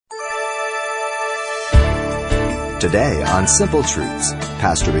Today on Simple Truths,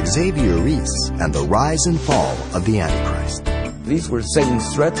 Pastor Xavier Reese and the rise and fall of the Antichrist. These were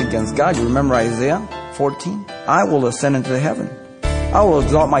Satan's threats against God. You remember Isaiah 14? I will ascend into heaven. I will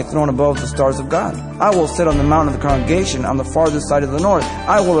exalt my throne above the stars of God. I will sit on the mountain of the congregation on the farthest side of the north.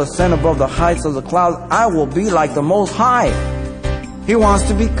 I will ascend above the heights of the clouds. I will be like the Most High. He wants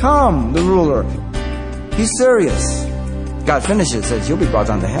to become the ruler. He's serious. God finishes, says you'll be brought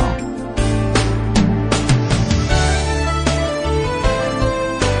down to hell.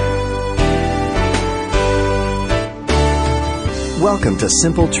 Welcome to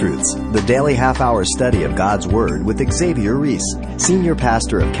Simple Truths, the daily half-hour study of God's Word with Xavier Reese, Senior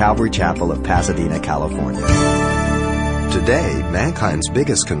Pastor of Calvary Chapel of Pasadena, California. Today, mankind's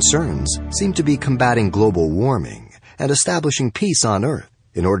biggest concerns seem to be combating global warming and establishing peace on earth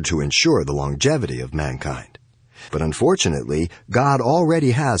in order to ensure the longevity of mankind. But unfortunately, God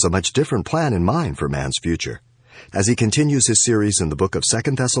already has a much different plan in mind for man's future. As he continues his series in the book of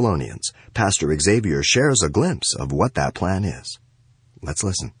 2 Thessalonians, Pastor Xavier shares a glimpse of what that plan is. Let's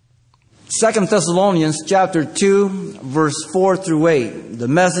listen. 2 Thessalonians chapter 2, verse 4 through 8. The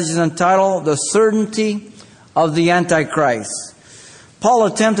message is entitled, The Certainty of the Antichrist. Paul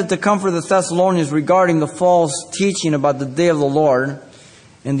attempted to comfort the Thessalonians regarding the false teaching about the day of the Lord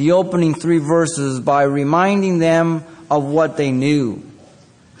in the opening 3 verses by reminding them of what they knew.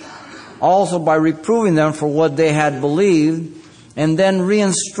 Also by reproving them for what they had believed and then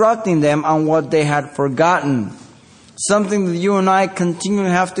re-instructing them on what they had forgotten. Something that you and I continue to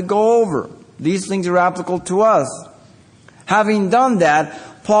have to go over. These things are applicable to us. Having done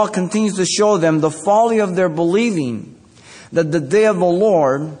that, Paul continues to show them the folly of their believing that the day of the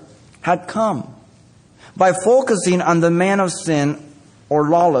Lord had come. By focusing on the man of sin or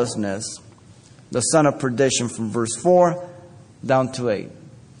lawlessness, the son of perdition from verse 4 down to 8.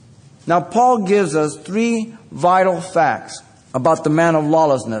 Now Paul gives us 3 vital facts about the man of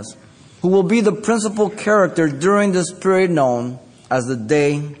lawlessness, who will be the principal character during this period known as the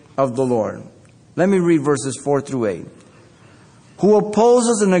day of the Lord. Let me read verses 4 through 8. Who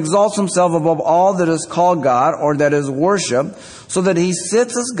opposes and exalts himself above all that is called God or that is worshipped, so that he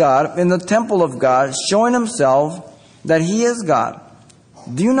sits as God in the temple of God, showing himself that he is God.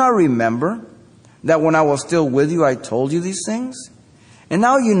 Do you not remember that when I was still with you, I told you these things? And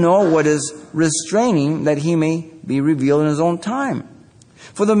now you know what is restraining, that he may be revealed in his own time.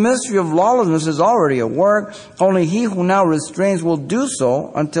 For the mystery of lawlessness is already at work. Only he who now restrains will do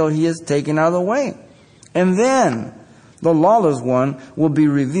so until he is taken out of the way. And then the lawless one will be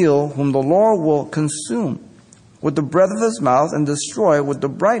revealed, whom the Lord will consume with the breath of his mouth and destroy with the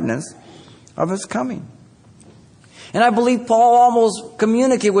brightness of his coming. And I believe Paul almost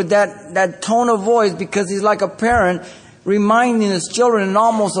communicated with that tone of voice, because he's like a parent reminding his children in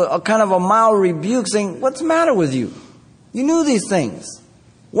almost a kind of a mild rebuke, saying, what's the matter with you? You knew these things.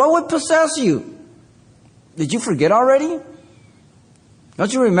 What would possess you? Did you forget already?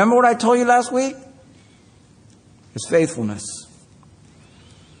 Don't you remember what I told you last week? His faithfulness.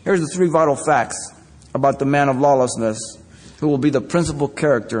 Here's the 3 vital facts about the man of lawlessness, who will be the principal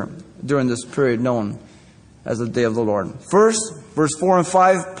character during this period known as the day of the Lord. First, verse 4 and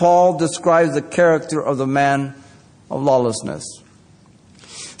 5, Paul describes the character of the man of lawlessness.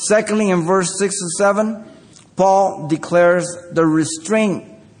 Secondly, in verse 6 and 7, Paul declares the restraint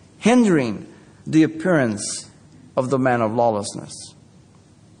hindering the appearance of the man of lawlessness.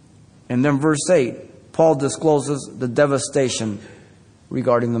 And then verse 8, Paul discloses the devastation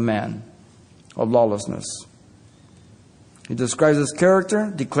regarding the man of lawlessness. He describes his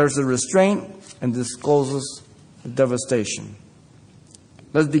character, declares the restraint, and discloses the devastation.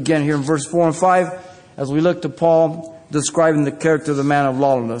 Let's begin here in verse 4 and 5 as we look to Paul describing the character of the man of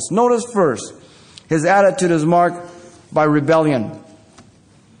lawlessness. Notice first, his attitude is marked by rebellion.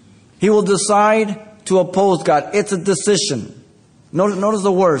 He will decide to oppose God. It's a decision. Notice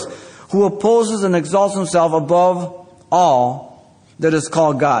the words. Who opposes and exalts himself above all that is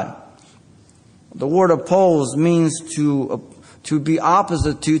called God. The word oppose means to be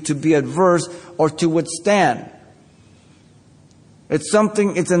opposite to be adverse, or to withstand. It's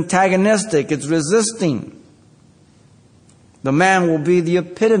antagonistic, it's resisting. The man will be the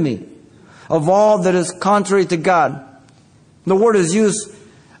epitome of all that is contrary to God. The word is used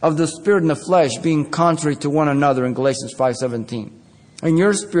of the spirit and the flesh being contrary to one another in Galatians 5:17. And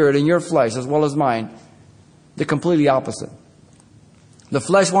your spirit and your flesh, as well as mine, they're completely opposite. The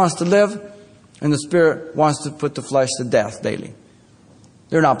flesh wants to live, and the spirit wants to put the flesh to death daily.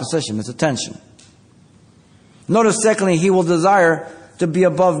 They're in opposition. It's a tension. Notice, secondly, he will desire to be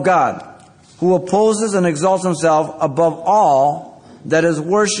above God, who opposes and exalts himself above all that is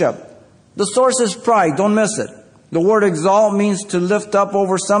worship. The source is pride. Don't miss it. The word exalt means to lift up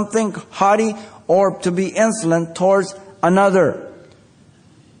over something, haughty, or to be insolent towards another.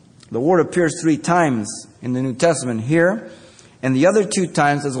 The word appears 3 times in the New Testament here, and the other 2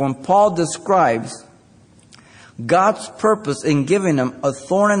 times is when Paul describes God's purpose in giving him a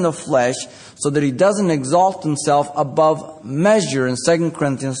thorn in the flesh so that he doesn't exalt himself above measure in 2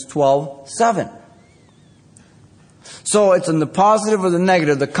 Corinthians 12:7. So it's in the positive or the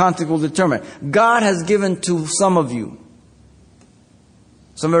negative, the context will determine. God has given to some of you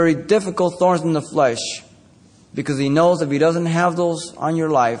some very difficult thorns in the flesh because He knows if He doesn't have those on your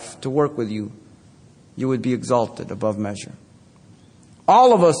life to work with you, you would be exalted above measure.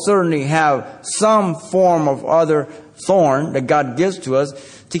 All of us certainly have some form of other thorn that God gives to us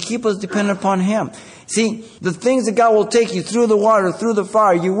to keep us dependent upon Him. See, the things that God will take you through the water, through the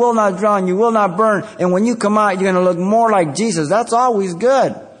fire, you will not drown, you will not burn, and when you come out, you're going to look more like Jesus. That's always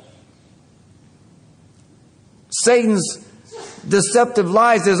good. Satan's deceptive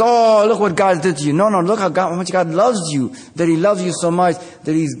lies is, oh, look what God did to you. No, look how much God loves you, that He loves you so much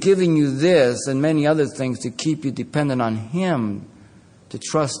that He's giving you this and many other things to keep you dependent on Him, to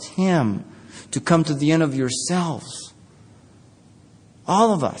trust Him, to come to the end of yourselves.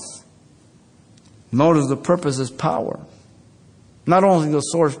 All of us. Notice the purpose is power. Not only the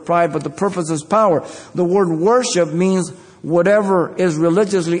source pride, but the purpose is power. The word worship means whatever is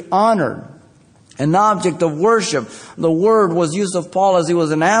religiously honored. An object of worship. The word was used of Paul as he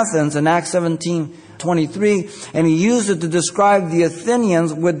was in Athens in Acts 17:23, and he used it to describe the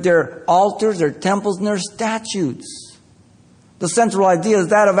Athenians with their altars, their temples, and their statues. The central idea is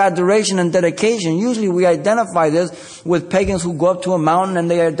that of adoration and dedication. Usually we identify this with pagans who go up to a mountain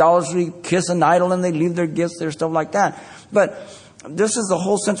and they idolatrously kiss an idol and they leave their gifts there, stuff like that. But this is the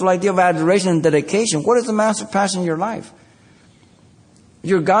whole central idea of adoration and dedication. What is the master passion in your life?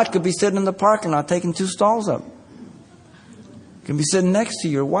 Your God could be sitting in the parking lot taking 2 stalls up. It can be sitting next to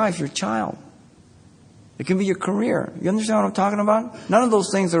your wife, your child. It can be your career. You understand what I'm talking about? None of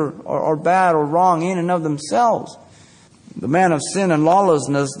those things are bad or wrong in and of themselves. The man of sin and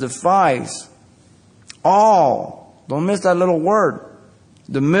lawlessness defies all. Don't miss that little word.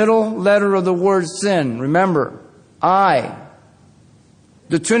 The middle letter of the word sin. Remember, I.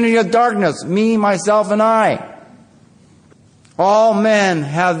 The trinity of darkness, me, myself, and I. All men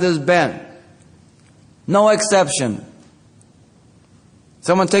have this bent. No exception.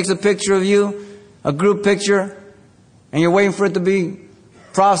 Someone takes a picture of you, a group picture, and you're waiting for it to be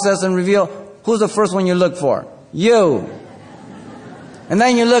processed and revealed. Who's the first one you look for? You. And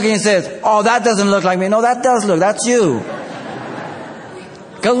then you look and you say, oh, that doesn't look like me. No, that does look. That's you.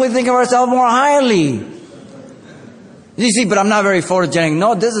 Because we think of ourselves more highly. You see, but I'm not very photogenic.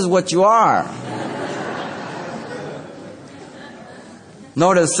 No, this is what you are.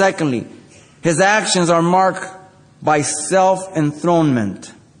 Notice, secondly, His actions are marked by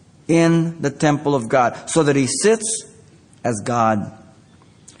self-enthronement in the temple of God, so that He sits as God.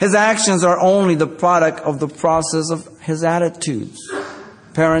 His actions are only the product of the process of His attitudes.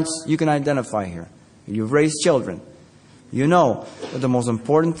 Parents, you can identify here. You've raised children. You know that the most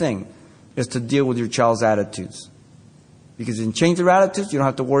important thing is to deal with your child's attitudes. Because if you can change their attitudes, you don't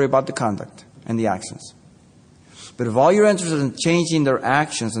have to worry about the conduct and the actions. But if all you're interested in changing their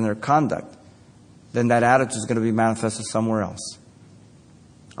actions and their conduct, then that attitude is going to be manifested somewhere else.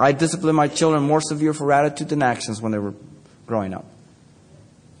 I disciplined my children more severe for attitude than actions when they were growing up.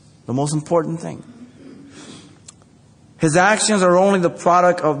 The most important thing. His actions are only the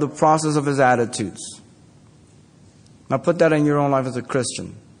product of the process of His attitudes. Now put that in your own life as a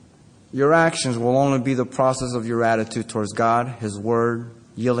Christian. Your actions will only be the process of your attitude towards God, His Word,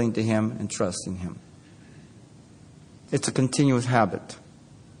 yielding to Him, and trusting Him. It's a continuous habit.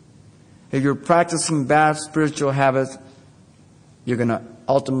 If you're practicing bad spiritual habits, you're going to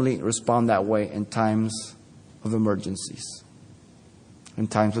ultimately respond that way in times of emergencies, in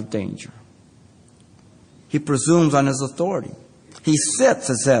times of danger. He presumes on His authority. He sits,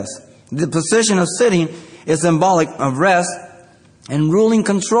 it says. The position of sitting is symbolic of rest and ruling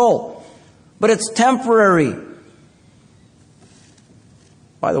control. But it's temporary.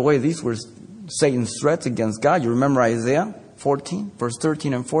 By the way, these were Satan's threats against God. You remember Isaiah 14, verse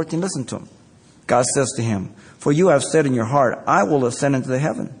 13 and 14? Listen to him. God says to him, for you have said in your heart, I will ascend into the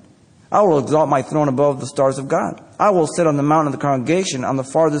heaven. I will exalt my throne above the stars of God. I will sit on the mountain of the congregation on the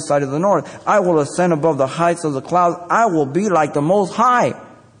farthest side of the north. I will ascend above the heights of the clouds. I will be like the Most High.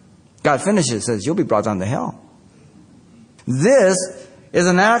 God finishes, says, you'll be brought down to hell. This is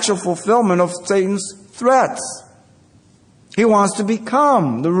an actual fulfillment of Satan's threats. He wants to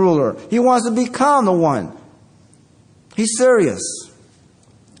become the ruler. He wants to become the one. He's serious.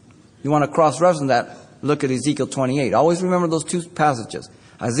 You want to cross-reference that look at Ezekiel 28. Always remember those two passages.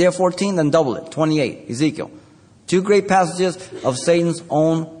 Isaiah 14, then double it. 28, Ezekiel. Two great passages of Satan's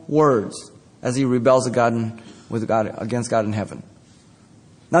own words as he rebels against God in heaven.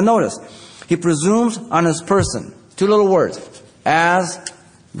 Now notice, he presumes on his person. Two little words. As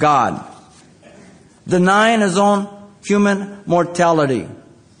God. Denying his own human mortality.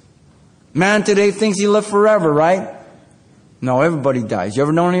 Man today thinks he lived forever, right? No, everybody dies. You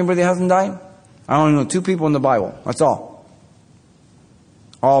ever known anybody that hasn't died? I only know two people in the Bible. That's all.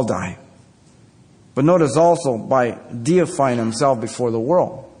 All die. But notice also by deifying himself before the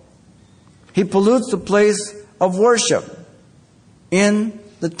world. He pollutes the place of worship in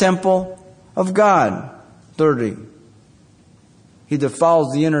the temple of God. Thirdly, he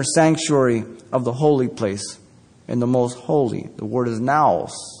defiles the inner sanctuary of the holy place in the most holy. The word is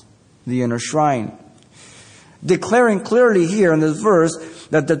naos, the inner shrine. Declaring clearly here in this verse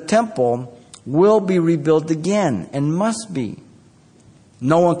that the temple will be rebuilt again and must be.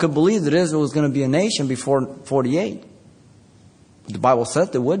 No one could believe that Israel was going to be a nation before 48. The Bible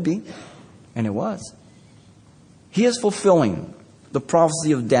said there would be, and it was. He is fulfilling the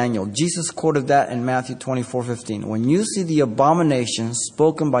prophecy of Daniel. Jesus quoted that in Matthew 24:15. When you see the abomination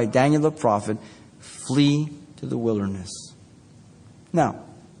spoken by Daniel the prophet, flee to the wilderness. Now,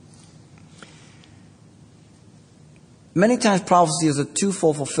 many times prophecy is a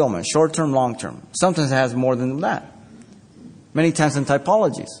twofold fulfillment, short-term, long-term. Sometimes it has more than that. Many times in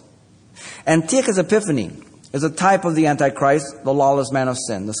typologies. Antiochus Epiphanes is a type of the Antichrist, the lawless man of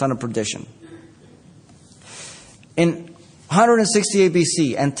sin, the son of perdition. In 168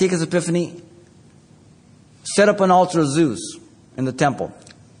 BC, Antiochus Epiphanes set up an altar of Zeus in the temple,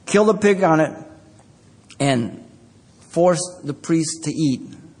 killed a pig on it, and forced the priests to eat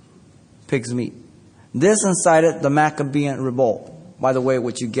pig's meat. This incited the Maccabean revolt, by the way,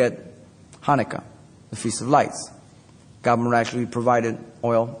 which you get Hanukkah, the Feast of Lights. God miraculously provided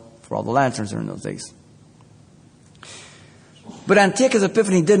oil for all the lanterns during those days. But Antiochus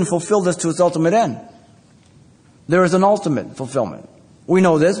Epiphanes didn't fulfill this to its ultimate end. There is an ultimate fulfillment. We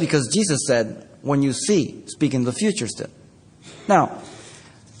know this because Jesus said, when you see, speaking the future still. Now,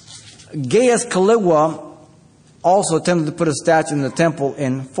 Gaius Caligula also attempted to put a statue in the temple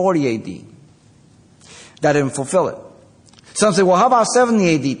in 40 AD. That didn't fulfill it. Some say, well, how about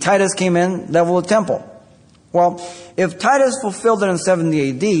 70 AD? Titus came in, leveled the temple. Well, if Titus fulfilled it in 70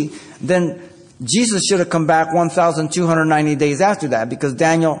 AD, then Jesus should have come back 1,290 days after that, because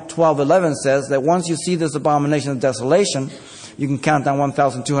Daniel 12:11 says that once you see this abomination of desolation, you can count down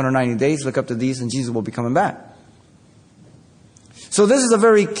 1,290 days, look up to these, and Jesus will be coming back. So this is a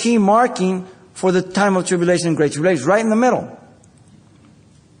very key marking for the time of tribulation and great tribulation, right in the middle.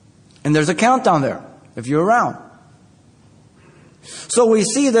 And there's a countdown there, if you're around. So we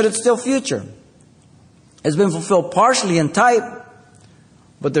see that it's still future. It's been fulfilled partially in type,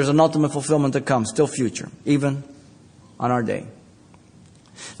 but there's an ultimate fulfillment to come, still future, even on our day.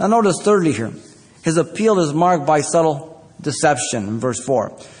 Now notice thirdly here, his appeal is marked by subtle deception in verse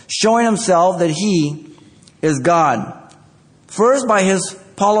 4, showing himself that he is God. First, by his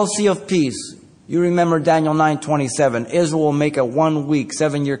policy of peace. You remember Daniel 9:27. Israel will make a 1 week,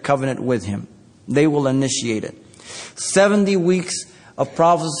 7-year covenant with him. They will initiate it. 70 weeks of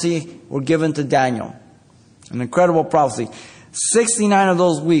prophecy were given to Daniel. An incredible prophecy. 69 of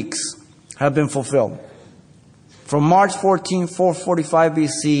those weeks have been fulfilled. From March 14, 445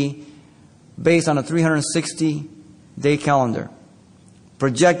 BC, based on a 360-day calendar.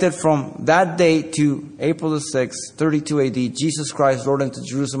 Projected from that date to April the 6th, 32 AD, Jesus Christ rode into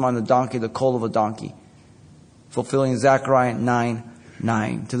Jerusalem on the donkey, the colt of a donkey. Fulfilling Zechariah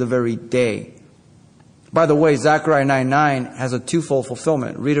 9:9 to the very day. By the way, Zechariah 9:9 has a twofold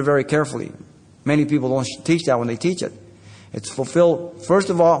fulfillment. Read it very carefully. Many people don't teach that when they teach it. It's fulfilled, first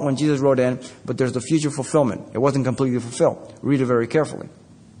of all, when Jesus rode in, but there's the future fulfillment. It wasn't completely fulfilled. Read it very carefully.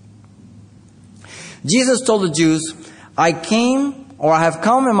 Jesus told the Jews, I have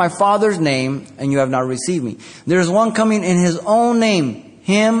come in my Father's name, and you have not received me. There's one coming in his own name.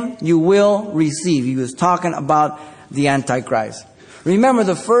 Him you will receive. He was talking about the Antichrist. Remember,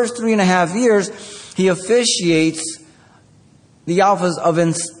 the first 3.5 years, he officiates the office of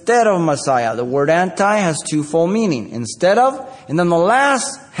instead of Messiah. The word anti has twofold meaning. Instead of, and then the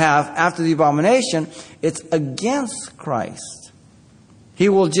last half, after the abomination, it's against Christ. He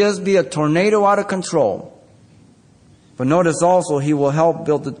will just be a tornado out of control. But notice also, he will help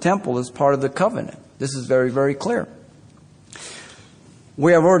build the temple as part of the covenant. This is very, very clear.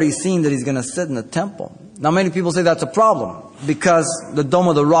 We have already seen that he's going to sit in the temple. Now, many people say that's a problem because the Dome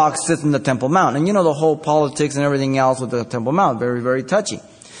of the Rock sits in the Temple Mount. And you know the whole politics and everything else with the Temple Mount. Very, very touchy.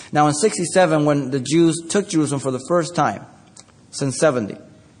 Now in 67, when the Jews took Jerusalem for the first time, since 70,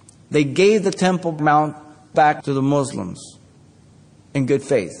 they gave the Temple Mount back to the Muslims in good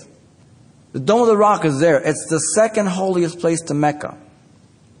faith. The Dome of the Rock is there. It's the second holiest place to Mecca.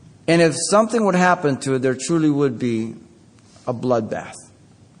 And if something would happen to it, there truly would be a bloodbath.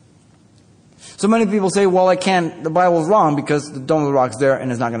 So many people say, well, the Bible's wrong because the Dome of the Rock's there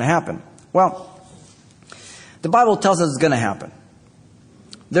and it's not going to happen. Well, the Bible tells us it's going to happen.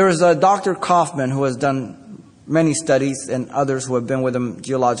 There is a Dr. Kaufman who has done many studies, and others who have been with him,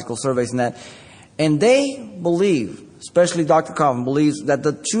 geological surveys and that. And they believe, especially Dr. Kaufman believes, that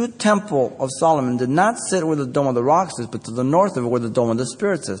the true Temple of Solomon did not sit where the Dome of the Rock is, but to the north of it where the Dome of the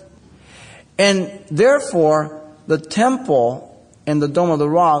Spirit is. And therefore, the temple and the Dome of the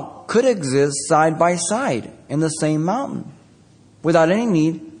Rock could exist side by side in the same mountain without any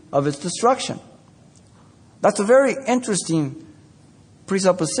need of its destruction. That's a very interesting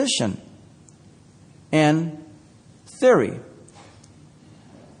presupposition and theory.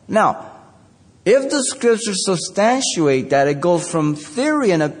 Now, if the Scriptures substantiate that, it goes from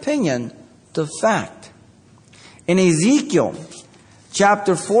theory and opinion to fact. In Ezekiel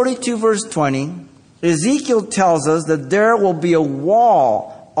chapter 42 verse 20, Ezekiel tells us that there will be a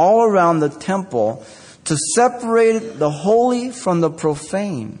wall all around the temple to separate the holy from the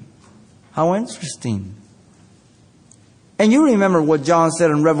profane. How interesting. And you remember what John said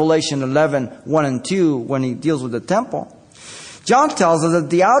in Revelation 11, 1 and 2 when he deals with the temple. John tells us that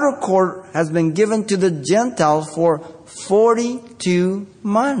the outer court has been given to the Gentiles for 42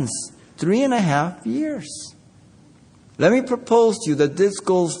 months, 3.5 years. Let me propose to you that this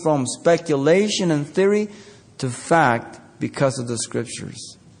goes from speculation and theory to fact because of the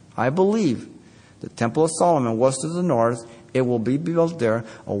Scriptures. I believe the Temple of Solomon was to the north. It will be built there.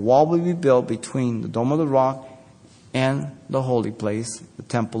 A wall will be built between the Dome of the Rock and the holy place, the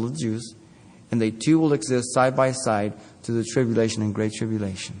Temple of the Jews. And they two will exist side by side to the tribulation and great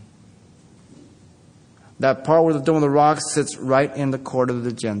tribulation. That part where the Dome of the Rock sits right in the court of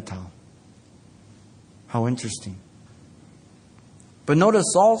the Gentile. How interesting. But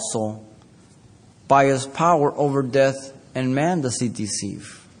notice also, by His power over death and man does He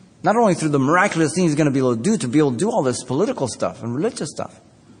deceive. Not only through the miraculous things He's going to be able to do all this political stuff and religious stuff.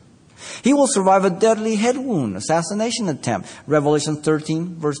 He will survive a deadly head wound, assassination attempt. Revelation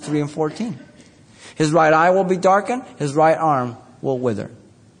 13, verse 3 and 14. His right eye will be darkened, his right arm will wither.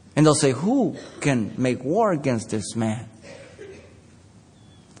 And they'll say, who can make war against this man?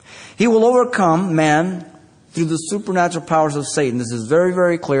 He will overcome man through the supernatural powers of Satan. This is very,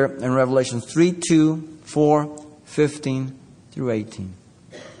 very clear in Revelation 3, 2, 4, 15 through 18.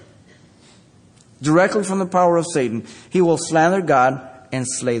 Directly from the power of Satan, he will slander God and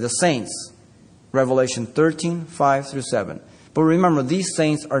slay the saints. Revelation 13, 5 through 7. But remember, these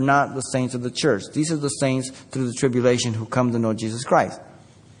saints are not the saints of the church. These are the saints through the tribulation who come to know Jesus Christ.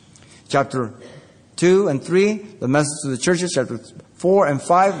 Chapter 2 and 3, the message to the churches. Chapter 4 and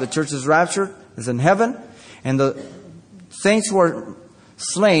 5, the church is raptured, is in heaven. And the saints who are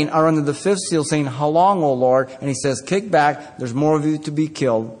slain are under the fifth seal saying, how long, O Lord? And He says, kick back, there's more of you to be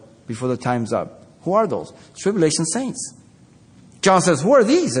killed before the time's up. Who are those? Tribulation saints. John says, who are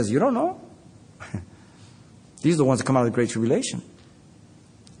these? He says, you don't know. These are the ones that come out of the Great Tribulation.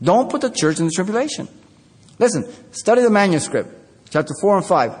 Don't put the church in the tribulation. Listen, study the manuscript. Chapter 4 and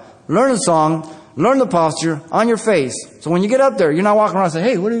 5. Learn the song. Learn the posture on your face. So when you get up there, you're not walking around and say,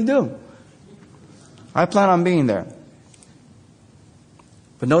 hey, what do you do? I plan on being there.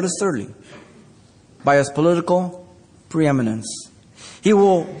 But notice thirdly, by His political preeminence, He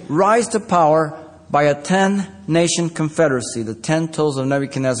will rise to power by a 10-nation confederacy, the 10 toes of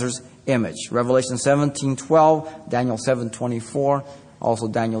Nebuchadnezzar's image. Revelation 17:12, Daniel 7:24, also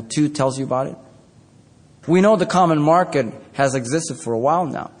Daniel 2 tells you about it. We know the common market has existed for a while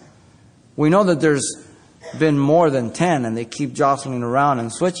now. We know that there's been more than 10 and they keep jostling around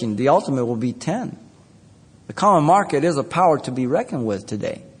and switching. The ultimate will be 10. The common market is a power to be reckoned with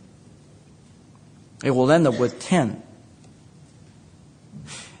today. It will end up with 10.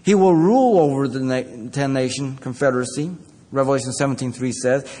 He will rule over the 10-nation confederacy. Revelation 17:3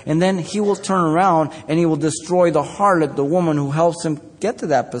 says. And then He will turn around and He will destroy the harlot, the woman who helps Him get to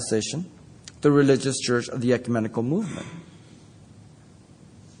that position, the religious church of the ecumenical movement.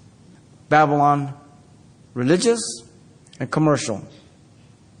 Babylon, religious and commercial.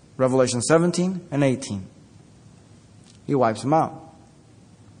 Revelation 17 and 18. He wipes them out.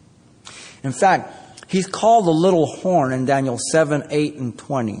 In fact, He's called the little horn in Daniel 7, 8, and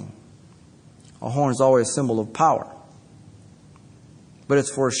 20. A horn is always a symbol of power. But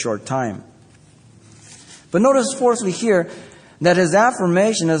it's for a short time. But notice fourthly here that his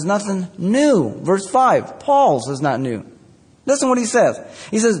affirmation is nothing new. Verse 5, Paul's is not new. Listen what he says.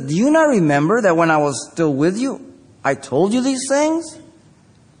 He says, do you not remember that when I was still with you, I told you these things?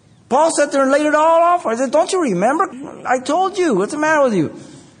 Paul sat there and laid it all off. I said, don't you remember? I told you. What's the matter with you?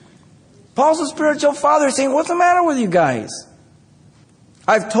 Paul's a spiritual father saying, what's the matter with you guys?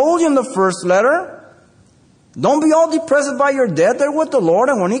 I've told you in the first letter, don't be all depressed by your death there with the Lord.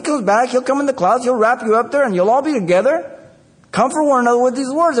 And when He comes back, He'll come in the clouds. He'll wrap you up there and you'll all be together. Comfort one another with these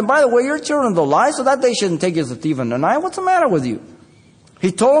words. And by the way, you're children of the light, so that they shouldn't take you as a thief in the night. What's the matter with you?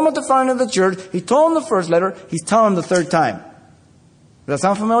 He told them at the founding of the church. He told them the first letter. He's telling them the third time. Does that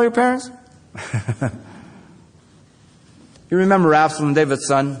sound familiar, parents? You remember Absalom, David's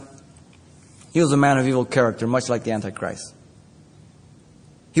son? He was a man of evil character, much like the Antichrist.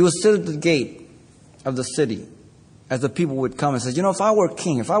 He would sit at the gate of the city as the people would come and say, you know, if I were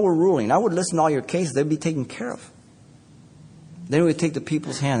king, if I were ruling, I would listen to all your cases. They'd be taken care of. Then he would take the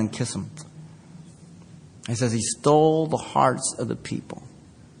people's hand and kiss them. He says he stole the hearts of the people.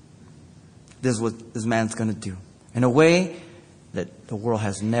 This is what this man's going to do. In a way that the world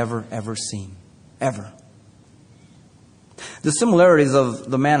has never, ever seen. Ever. The similarities of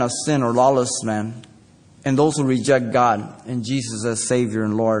the man of sin or lawless man and those who reject God and Jesus as Savior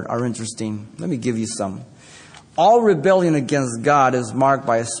and Lord are interesting. Let me give you some. All rebellion against God is marked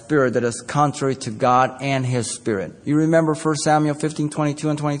by a spirit that is contrary to God and His Spirit. You remember 1 Samuel 15:22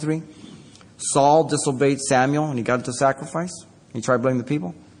 and 23? Saul disobeyed Samuel and he got to sacrifice. He tried to blame the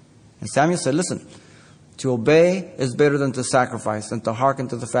people. And Samuel said, listen, to obey is better than to sacrifice and to hearken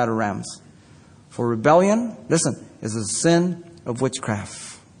to the fat of rams. For rebellion, listen, is a sin of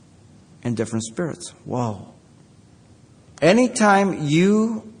witchcraft and different spirits. Whoa. Anytime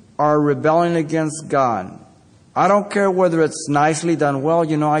you are rebelling against God, I don't care whether it's nicely done. Well,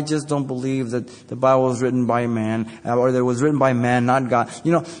 you know, I just don't believe that the Bible was written by man, or that it was written by man, not God.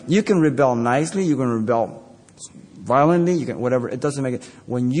 You know, you can rebel nicely, you can rebel violently, you can whatever. It doesn't make it.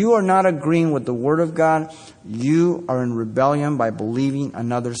 When you are not agreeing with the Word of God, you are in rebellion by believing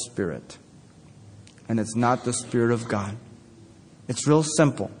another spirit. And it's not the Spirit of God. It's real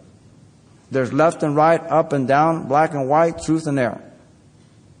simple. There's left and right, up and down, black and white, truth and error.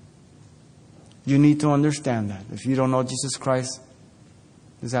 You need to understand that if you don't know Jesus Christ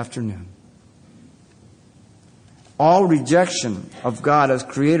this afternoon. All rejection of God as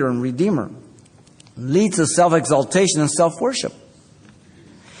Creator and Redeemer leads to self-exaltation and self-worship.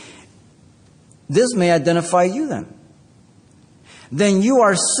 This may identify you then. Then you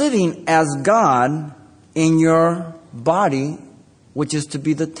are sitting as God in your body, which is to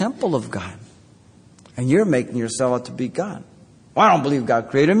be the temple of God. And you're making yourself out to be God. Well, I don't believe God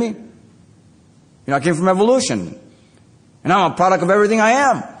created me. You know, I came from evolution. And I'm a product of everything I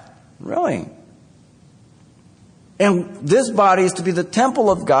am. Really? And this body is to be the temple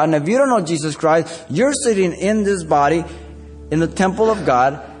of God. And if you don't know Jesus Christ, you're sitting in this body, in the temple of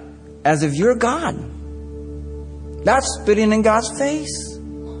God, as if you're God. That's spitting in God's face.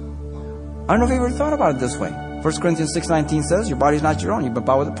 I don't know if you ever thought about it this way. 1 Corinthians 6:19 says, your body's not your own, you've been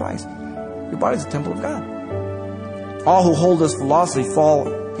bought with a price. Your body's the temple of God. All who hold this philosophy fall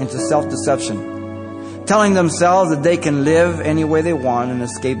into self-deception, telling themselves that they can live any way they want and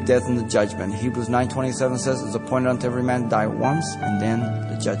escape death and the judgment. Hebrews 9:27 says, it's appointed unto every man to die once and then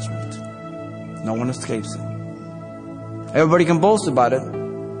the judgment. No one escapes it. Everybody can boast about it.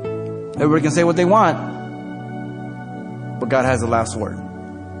 Everybody can say what they want. But God has the last word.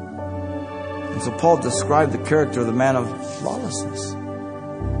 And so Paul described the character of the man of lawlessness.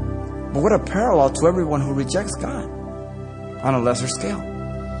 But what a parallel to everyone who rejects God on a lesser scale.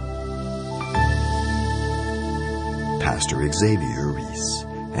 Pastor Xavier Reese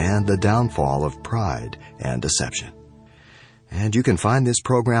and the downfall of pride and deception. And you can find this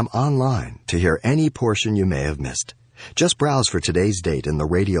program online to hear any portion you may have missed. Just browse for today's date in the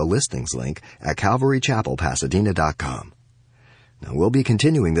radio listings link at CalvaryChapelPasadena.com. Now, we'll be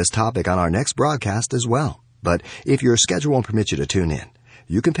continuing this topic on our next broadcast as well. But if your schedule won't permit you to tune in,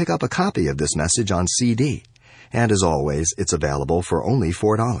 you can pick up a copy of this message on CD. And as always, it's available for only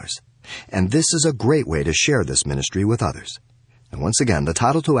 $4. And this is a great way to share this ministry with others. And once again, the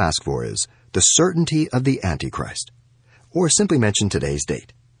title to ask for is The Certainty of the Antichrist. Or simply mention today's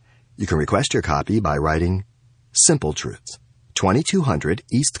date. You can request your copy by writing Simple Truths, 2200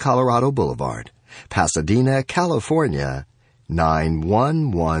 East Colorado Boulevard, Pasadena, California,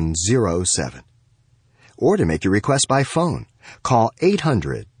 91107. Or to make your request by phone, call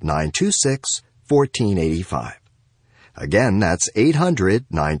 800-926-1485. Again, that's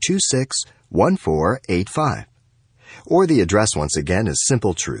 800-926-1485. Or the address once again is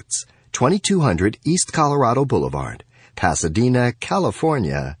Simple Truths, 2200 East Colorado Boulevard, Pasadena,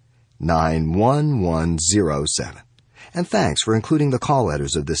 California, 91107. And thanks for including the call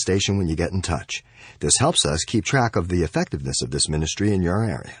letters of this station when you get in touch. This helps us keep track of the effectiveness of this ministry in your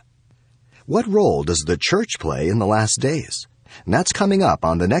area. What role does the church play in the last days? And that's coming up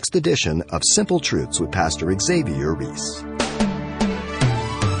on the next edition of Simple Truths with Pastor Xavier Reese.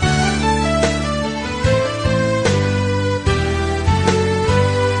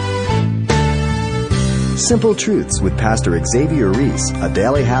 Simple Truths with Pastor Xavier Reese, a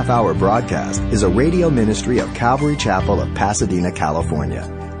daily half-hour broadcast, is a radio ministry of Calvary Chapel of Pasadena, California.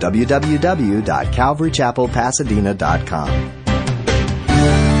 www.calvarychapelpasadena.com.